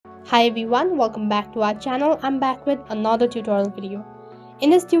Hi everyone, welcome back to our channel. I'm back with another tutorial video. In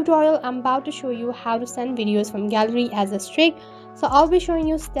this tutorial, I'm about to show you how to send videos from gallery as a streak. So I'll be showing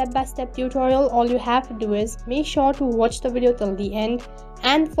you step-by-step tutorial. All you have to do is make sure to watch the video till the end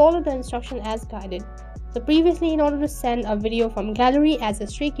and follow the instruction as guided. So previously, in order to send a video from gallery as a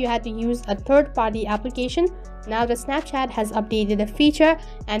streak, you had to use a third-party application. Now the Snapchat has updated the feature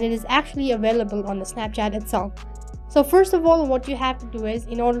and it is actually available on the Snapchat itself. So first of all, what you have to do is,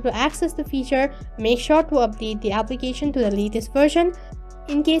 in order to access the feature, make sure to update the application to the latest version.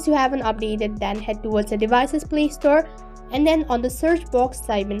 In case you haven't updated, then head towards the device's Play Store and then on the search box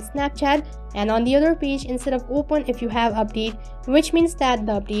type in Snapchat, and on the other page instead of open if you have update, which means that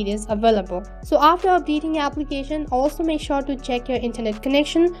the update is available. So after updating the application, also make sure to check your internet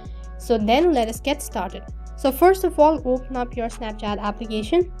connection. So then let us get started. So first of all, open up your Snapchat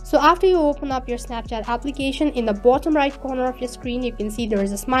application. So after you open up your Snapchat application, in the bottom right corner of your screen, you can see there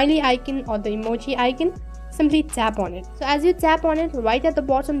is a smiley icon or the emoji icon. Simply tap on it. So as you tap on it, right at the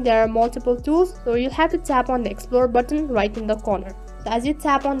bottom there are multiple tools. So you'll have to tap on the Explore button right in the corner. So as you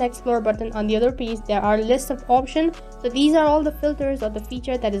tap on the Explore button on the other page, there are a list of options. So these are all the filters or the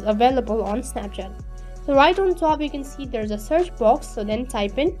feature that is available on Snapchat. So right on top you can see there's a search box. So then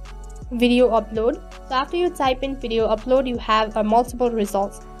type in video upload. So after you type in video upload, you have multiple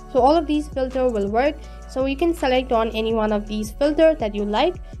results. So all of these filters will work. So you can select on any one of these filters that you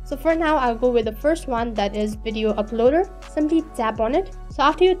like. So for now, I'll go with the first one, that is video uploader. Simply tap on it. So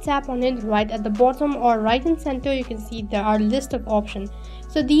after you tap on it, right at the bottom or right in center, you can see there are a list of options.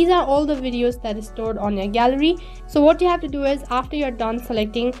 So these are all the videos that is stored on your gallery. So what you have to do is, after you're done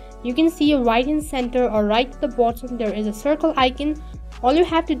selecting, you can see right in center or right at the bottom there is a circle icon. All you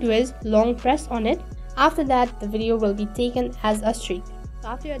have to do is long press on it. After that, the video will be taken as a streak. So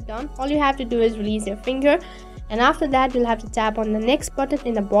after you're done, all you have to do is release your finger, and after that you'll have to tap on the next button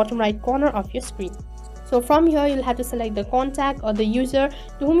in the bottom right corner of your screen. So from here you'll have to select the contact or the user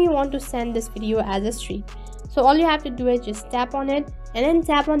to whom you want to send this video as a streak. So all you have to do is just tap on it and then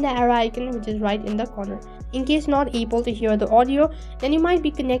tap on the arrow icon, which is right in the corner. In case not able to hear the audio, then you might be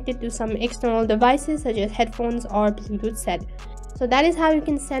connected to some external devices such as headphones or Bluetooth set. So that is how you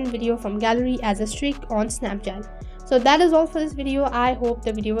can send video from gallery as a streak on Snapchat. So that is all for this video. I hope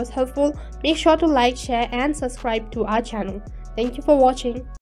the video was helpful. Make sure to like, share and subscribe to our channel. Thank you for watching.